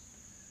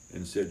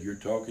and said, you're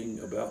talking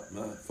about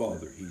my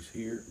father. He's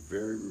here,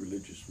 very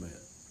religious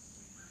man.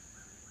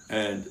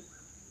 And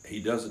he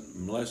doesn't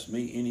molest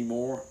me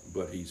anymore,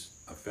 but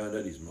I found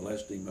out he's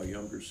molesting my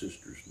younger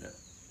sisters now.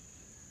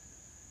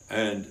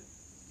 And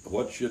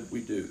what should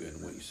we do?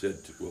 And we said,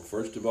 well,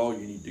 first of all,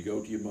 you need to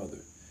go to your mother.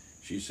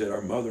 She said,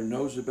 our mother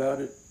knows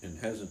about it and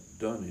hasn't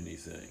done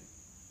anything.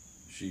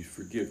 She's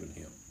forgiven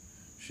him.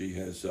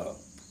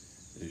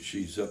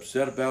 She's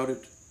upset about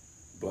it,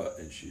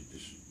 and she's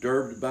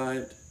disturbed by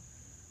it,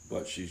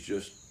 but she's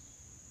just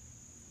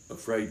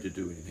afraid to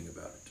do anything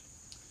about it.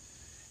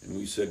 And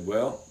we said,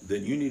 well,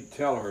 then you need to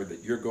tell her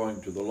that you're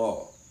going to the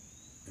law.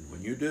 And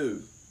when you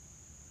do,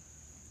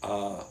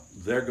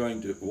 they're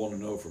going to want to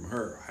know from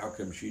her, how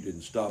come she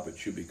didn't stop it?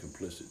 She'll be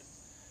complicit.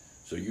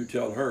 So you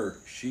tell her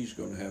she's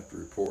going to have to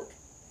report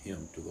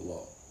him to the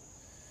law.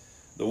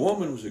 The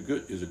woman is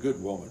a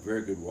good woman,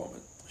 very good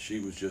woman.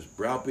 She was just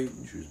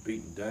browbeaten. She was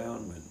beaten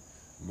down and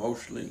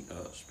emotionally,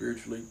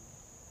 spiritually,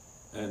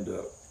 and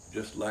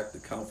just lacked the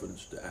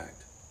confidence to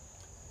act.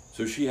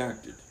 So she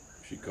acted.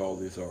 She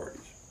called the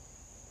authorities.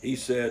 He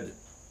said,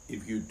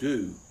 if you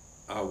do,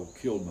 I will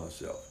kill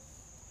myself.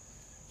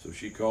 So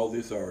she called the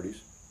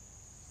authorities,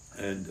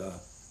 and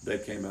they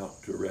came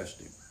out to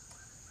arrest him.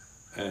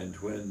 And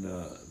when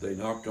they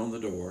knocked on the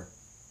door,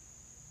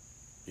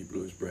 he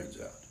blew his brains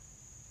out.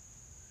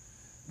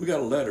 We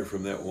got a letter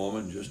from that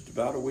woman just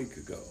about a week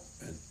ago,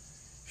 and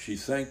she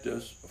thanked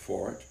us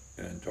for it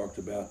and talked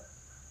about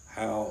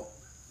how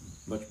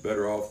much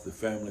better off the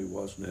family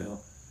was now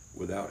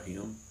without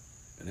him,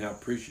 and how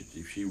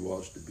appreciative she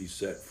was to be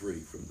set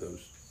free from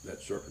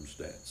that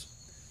circumstance.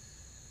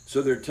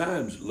 So there are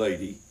times,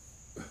 lady,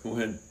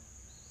 when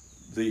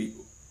the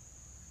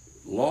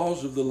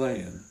laws of the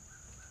land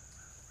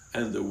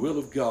and the will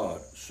of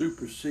God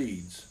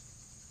supersedes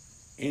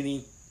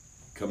any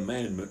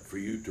commandment for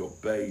you to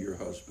obey your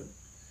husband.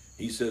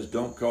 He says,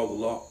 don't call the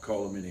law,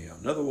 call him anyhow.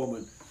 Another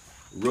woman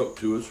wrote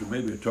to us, or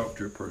maybe I talked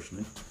to her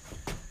personally,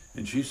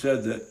 and she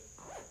said that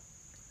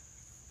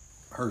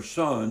her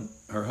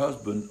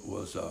husband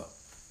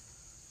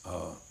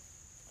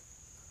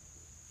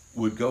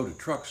would go to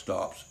truck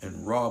stops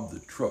and rob the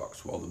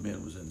trucks while the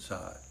men was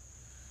inside.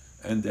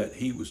 And that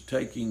he was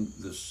taking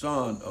the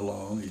son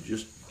along, I think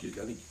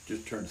he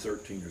just turned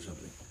 13 or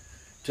something,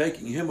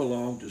 taking him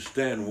along to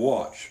stand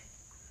watch.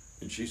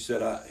 And she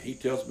said, he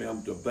tells me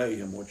I'm to obey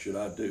him, what should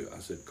I do? I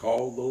said,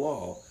 call the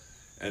law,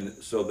 and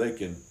so they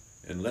can,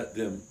 and let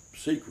them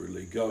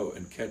secretly go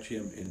and catch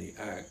him in the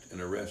act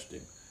and arrest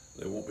him.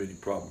 There won't be any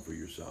problem for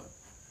your son.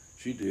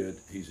 She did,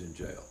 he's in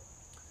jail.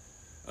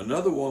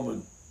 Another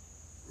woman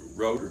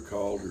wrote or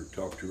called or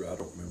talked to her, I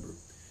don't remember,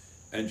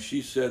 and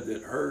she said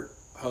that her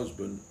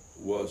husband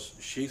was,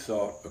 she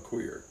thought, a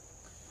queer.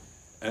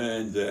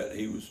 and that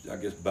he was, I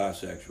guess,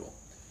 bisexual,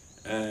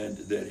 and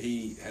that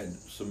he had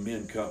some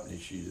men company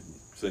she didn't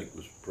think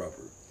was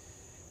proper,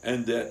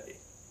 and that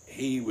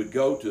he would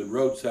go to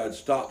roadside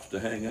stops to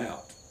hang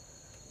out,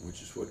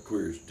 which is what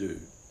queers do,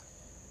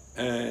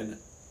 and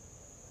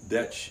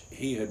that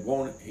he had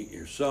wanted,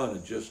 her son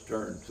had just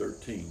turned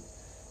 13,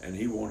 and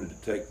he wanted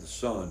to take the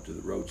son to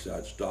the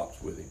roadside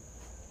stops with him.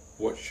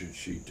 What should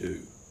she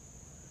do?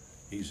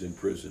 He's in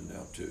prison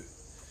now too.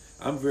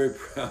 I'm very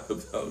proud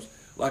of those,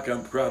 like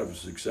I'm proud of a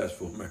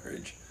successful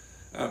marriage.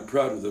 I'm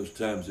proud of those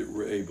times that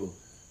we're able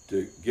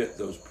to get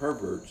those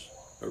perverts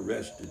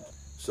arrested.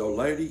 So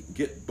lady,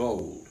 get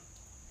bold.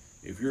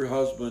 If your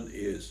husband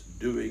is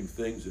doing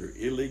things that are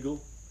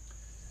illegal,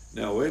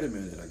 now wait a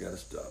minute, I gotta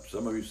stop.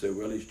 Some of you say,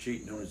 well, he's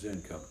cheating on his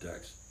income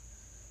tax.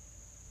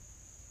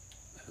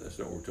 That's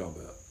not what we're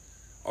talking about.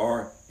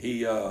 Or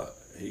he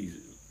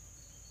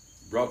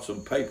brought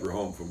some paper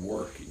home from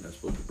work. He's not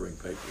supposed to bring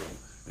paper home,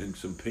 and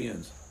some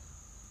pens.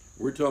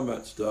 We're talking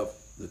about stuff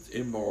that's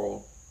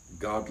immoral,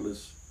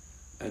 godless,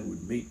 and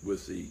would meet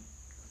with the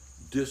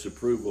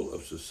disapproval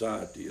of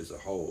society as a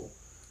whole,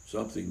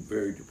 something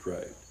very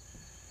depraved.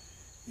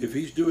 If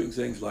he's doing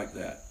things like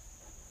that,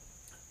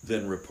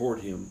 then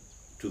report him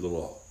to the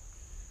law.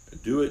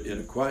 Do it in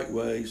a quiet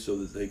way so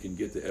that they can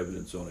get the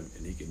evidence on him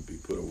and he can be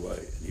put away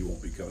and he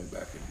won't be coming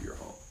back into your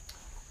home.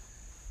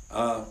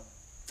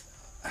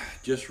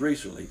 Just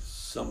recently,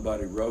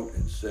 somebody wrote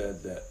and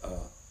said that I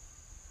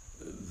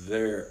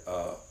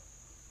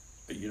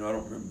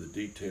don't remember the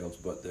details,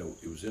 but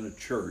it was in a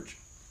church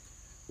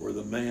where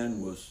the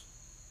man was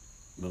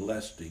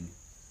molesting,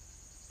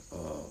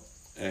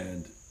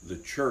 and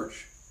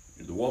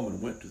the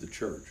woman went to the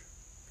church,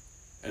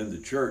 and the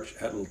church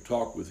had a little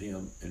talk with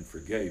him and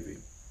forgave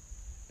him,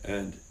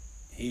 and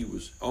he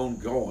was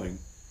ongoing,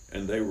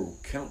 and they were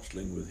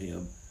counseling with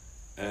him,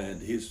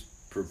 and his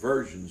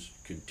perversions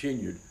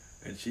continued,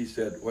 and she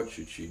said, what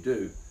should she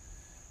do?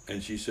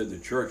 And she said the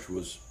church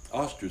was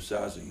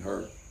ostracizing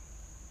her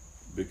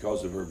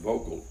because of her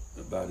vocal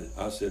about it.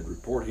 I said,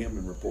 report him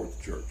and report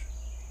the church.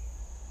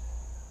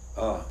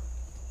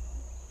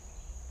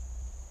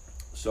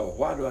 So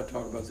why do I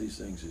talk about these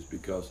things? Is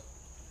because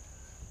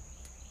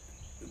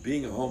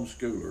being a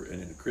homeschooler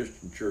and in a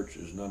Christian church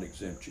does not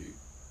exempt you.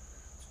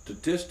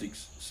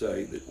 Statistics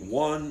say that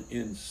 1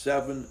 in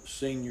 7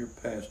 senior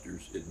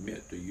pastors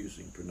admit to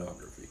using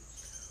pornography.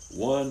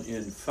 1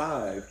 in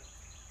 5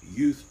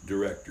 youth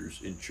directors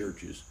in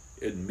churches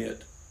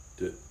admit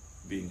to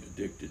being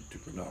addicted to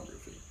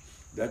pornography.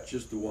 That's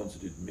just the ones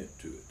that admit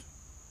to it.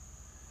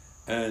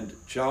 And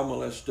child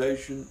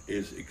molestation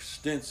is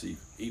extensive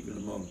even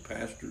among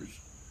pastors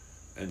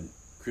and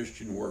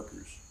Christian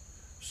workers.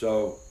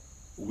 So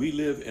we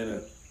live in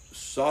a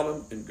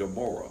Sodom and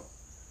Gomorrah,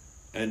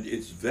 and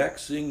it's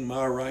vexing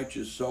my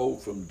righteous soul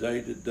from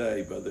day to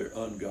day by their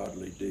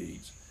ungodly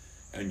deeds.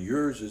 And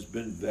yours has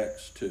been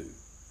vexed too.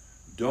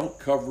 Don't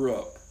cover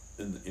up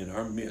in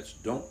our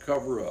midst. Don't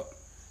cover up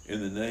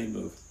in the name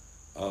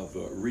of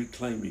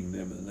reclaiming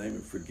them, in the name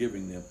of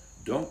forgiving them.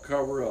 Don't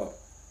cover up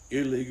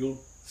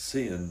illegal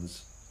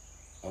sins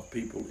of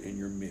people in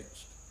your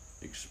midst.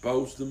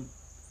 Expose them.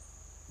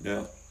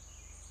 Now,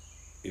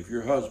 if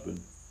your husband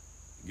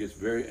gets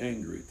very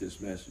angry at this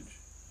message,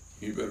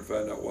 you better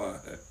find out why.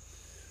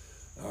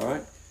 All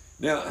right?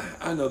 Now,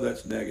 I know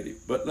that's negative,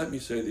 but let me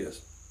say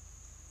this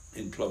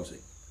in closing.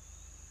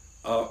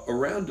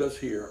 Around us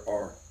here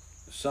are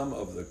some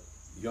of the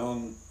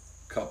young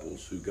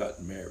couples who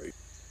got married,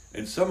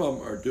 and some of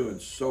them are doing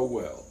so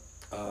well.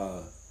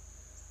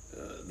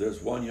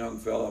 There's one young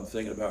fella I'm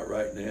thinking about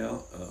right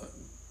now,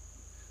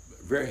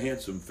 very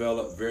handsome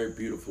fella, very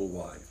beautiful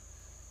wife.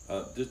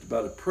 Just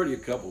about as pretty a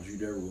couple as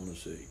you'd ever want to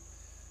see.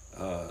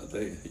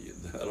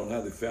 I don't know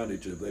how they found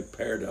each other. They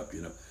paired up,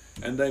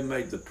 and they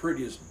made the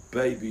prettiest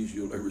babies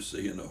you'll ever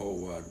see in the whole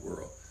wide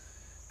world.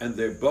 And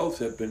they both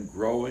have been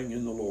growing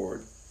in the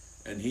Lord,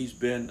 and he's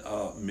been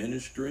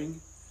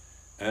ministering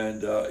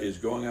and is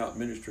going out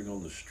ministering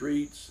on the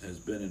streets, has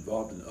been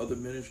involved in other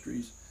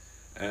ministries,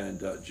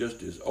 and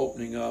just is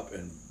opening up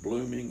and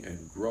blooming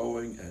and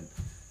growing,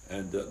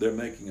 and they're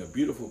making a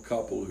beautiful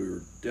couple who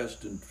are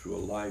destined to a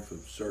life of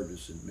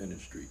service and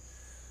ministry.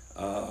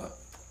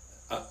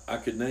 I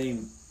could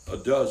name a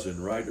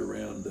dozen right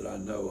around that I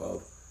know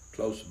of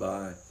close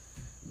by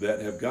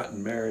that have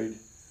gotten married,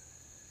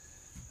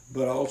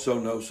 but I also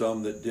know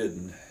some that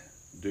didn't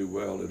do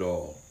well at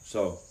all.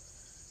 So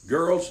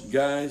girls,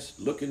 guys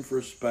looking for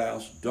a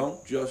spouse,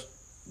 don't just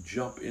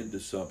jump into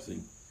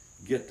something.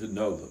 Get to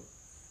know them.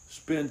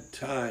 Spend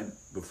time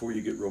before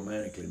you get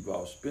romantically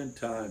involved. Spend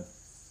time.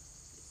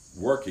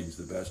 Working's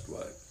the best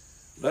way.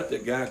 Let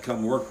that guy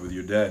come work with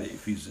your daddy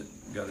if he's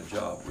got a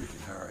job where you can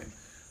hire him.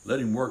 Let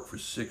him work for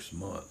 6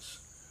 months.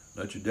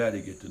 Let your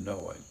daddy get to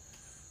know him.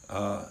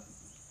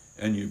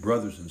 And your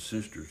brothers and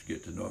sisters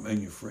get to know him,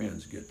 and your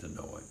friends get to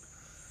know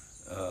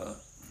him.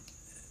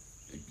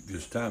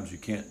 There's times you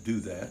can't do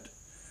that.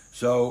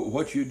 So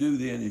what you do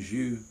then is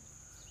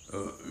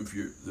if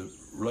the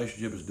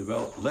relationship is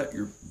developed, let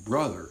your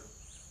brother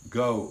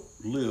go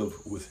live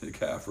with the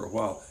guy for a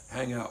while,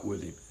 hang out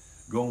with him,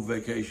 go on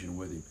vacation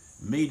with him,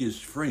 meet his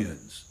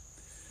friends.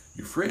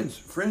 Your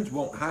friends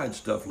won't hide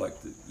stuff like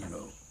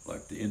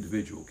the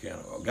individual can.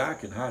 A guy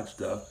can hide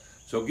stuff,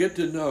 so get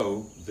to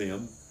know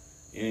them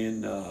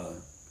in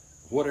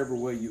whatever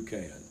way you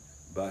can,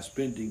 by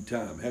spending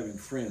time, having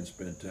friends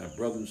spend time,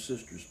 brothers and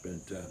sisters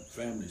spend time,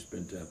 family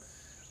spend time.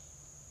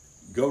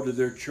 Go to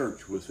their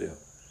church with them,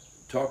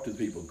 talk to the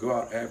people, go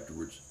out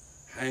afterwards,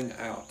 hang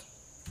out,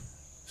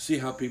 see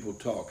how people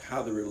talk,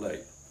 how they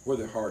relate, where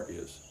their heart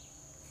is.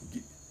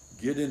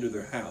 Get into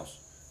their house,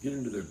 get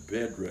into their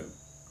bedroom,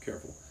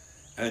 careful,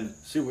 and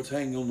see what's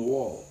hanging on the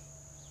wall.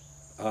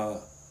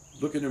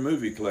 Look in their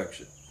movie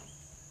collection.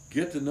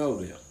 Get to know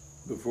them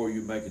before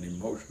you make an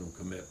emotional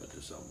commitment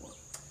to someone.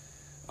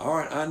 All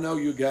right, I know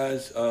you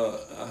guys,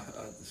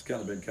 it's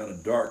been kind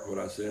of dark what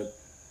I said,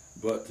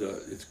 but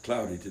it's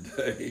cloudy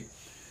today,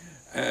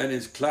 and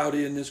it's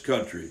cloudy in this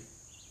country,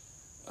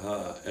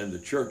 and the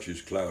church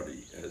is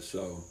cloudy, and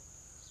so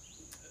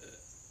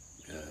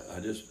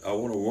I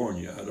want to warn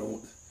you,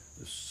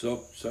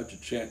 there's such a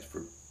chance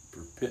for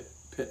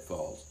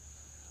pitfalls,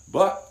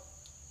 but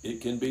it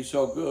can be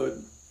so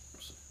good.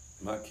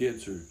 My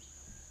kids are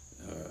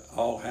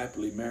all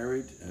happily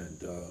married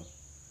and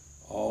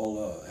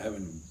all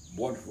having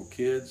wonderful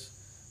kids.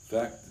 In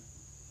fact,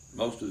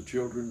 most of the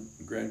children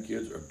and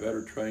grandkids are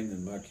better trained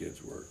than my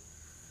kids were.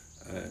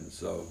 And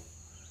so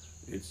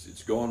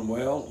it's going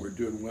well. We're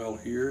doing well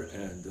here,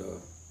 and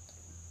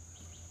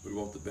we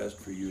want the best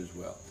for you as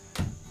well.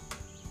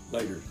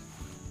 Later.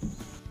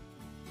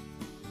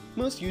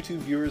 Most YouTube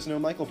viewers know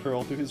Michael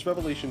Pearl through his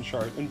Revelation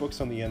chart and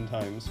books on the end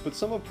times, but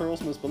some of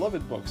Pearl's most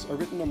beloved books are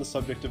written on the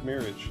subject of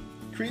marriage.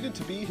 Created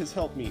to Be His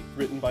Helpmeet,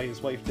 written by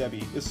his wife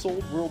Debbie, is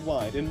sold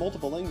worldwide in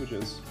multiple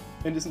languages,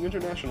 and is an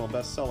international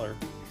bestseller.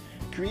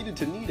 Created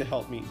to Need a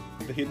Helpmeet,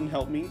 The Hidden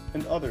Helpmeet,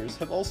 and others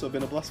have also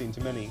been a blessing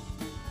to many.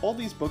 All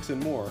these books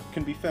and more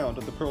can be found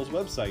at the Pearl's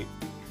website,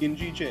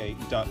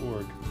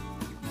 ngj.org.